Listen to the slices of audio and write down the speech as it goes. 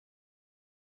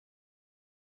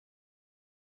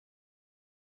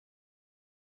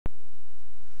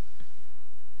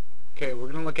Okay,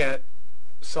 we're going to look at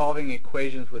solving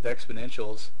equations with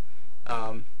exponentials.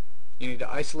 You need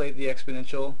to isolate the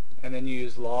exponential, and then you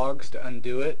use logs to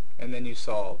undo it, and then you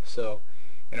solve. So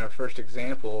in our first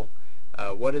example,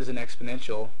 what is an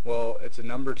exponential? Well, it's a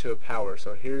number to a power.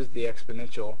 So here's the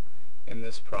exponential in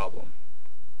this problem.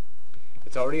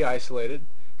 It's already isolated,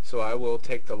 so I will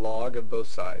take the log of both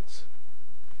sides.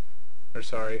 Or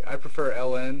sorry, I prefer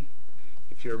ln.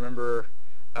 If you remember,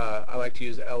 I like to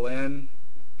use ln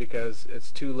because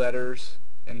it's 2 letters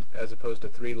and as opposed to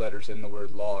 3 letters in the word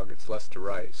log. It's less to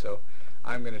write. So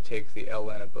I'm going to take the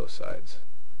ln of both sides.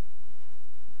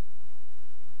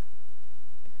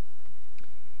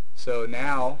 So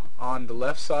now on the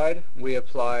left side we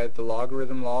apply the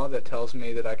logarithm law that tells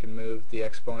me that I can move the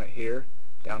exponent here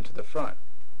down to the front.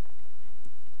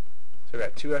 So I've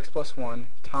got 2x plus 1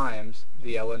 times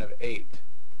the ln of 8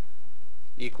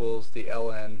 equals the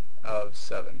ln of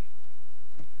 7.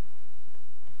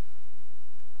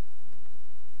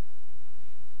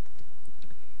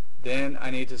 Then I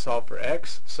need to solve for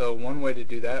x, so one way to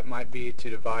do that might be to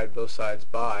divide both sides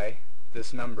by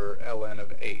this number ln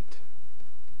of 8.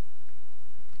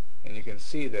 And you can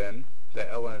see then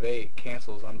that ln of 8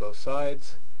 cancels on both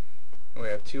sides, and we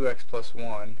have 2x plus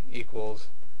 1 equals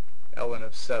ln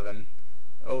of 7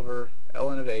 over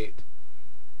ln of 8.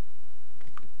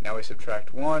 Now we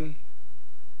subtract 1,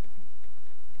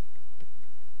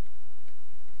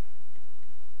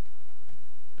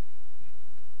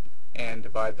 and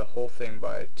divide the whole thing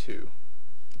by 2.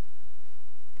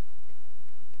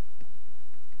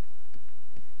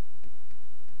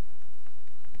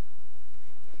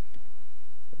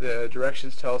 The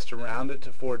directions tell us to round it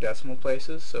to 4 decimal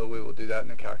places, so we will do that in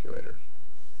the calculator.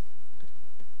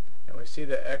 And we see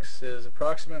that x is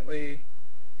approximately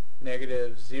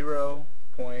negative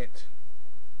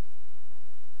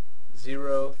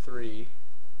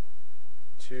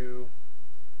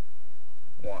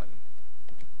 0.0321.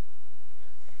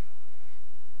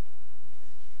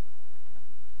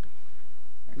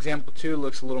 Example 2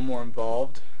 looks a little more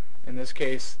involved. In this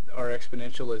case, our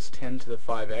exponential is 10 to the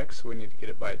 5x, so we need to get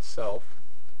it by itself.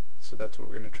 So that's what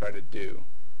we're going to try to do.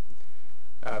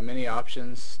 Many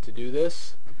options to do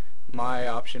this. My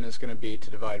option is going to be to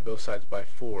divide both sides by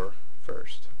 4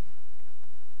 first.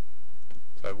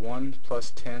 So I have 1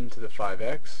 plus 10 to the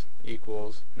 5x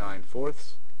equals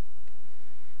 9/4.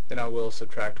 Then I will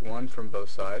subtract 1 from both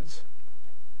sides,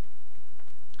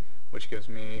 which gives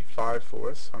me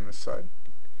 5/4 on this side.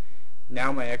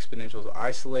 Now my exponential is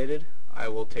isolated. I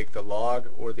will take the log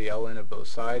or the ln of both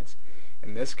sides.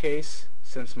 In this case,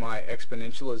 since my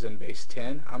exponential is in base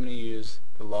 10, I'm going to use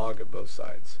the log of both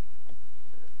sides.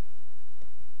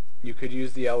 You could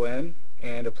use the ln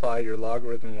and apply your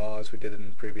logarithm law as we did in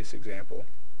the previous example.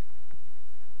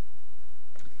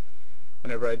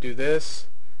 Whenever I do this,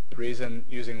 the reason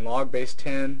using log base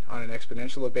 10 on an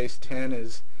exponential of base 10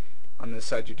 is on this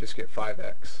side you just get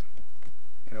 5x.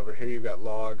 And over here you've got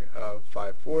log of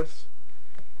 5/4.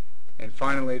 And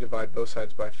finally divide both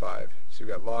sides by 5. So you've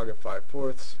got log of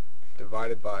 5/4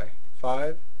 divided by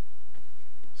 5.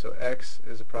 So x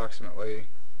is approximately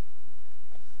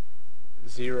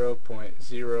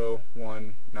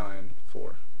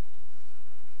 0.0194.